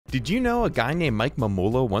Did you know a guy named Mike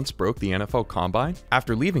Mamula once broke the NFL Combine?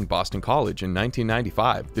 After leaving Boston College in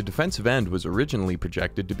 1995, the defensive end was originally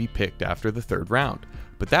projected to be picked after the 3rd round,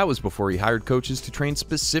 but that was before he hired coaches to train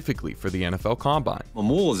specifically for the NFL Combine.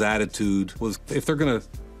 Mamula's attitude was, if they're going to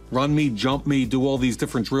run me, jump me, do all these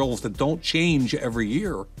different drills that don't change every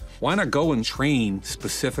year, why not go and train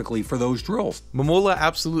specifically for those drills? Mamula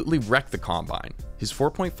absolutely wrecked the Combine. His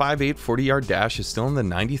 4.58 40-yard dash is still in the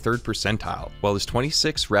 93rd percentile, while his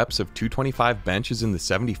 26 reps of 225 bench is in the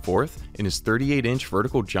 74th, and his 38-inch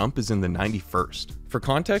vertical jump is in the 91st. For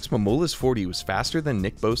context, Mamula's 40 was faster than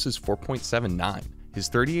Nick Bosa's 4.79. His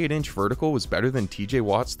 38-inch vertical was better than TJ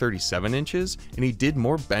Watt's 37 inches, and he did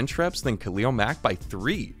more bench reps than Khalil Mack by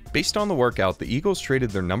 3. Based on the workout, the Eagles traded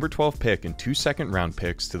their number 12 pick and 2 second-round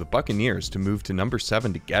picks to the Buccaneers to move to number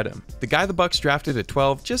 7 to get him. The guy the Bucs drafted at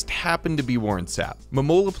 12 just happened to be Warren Sapp.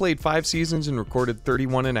 Mamula played 5 seasons and recorded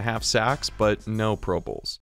 31.5 sacks, but no Pro Bowls.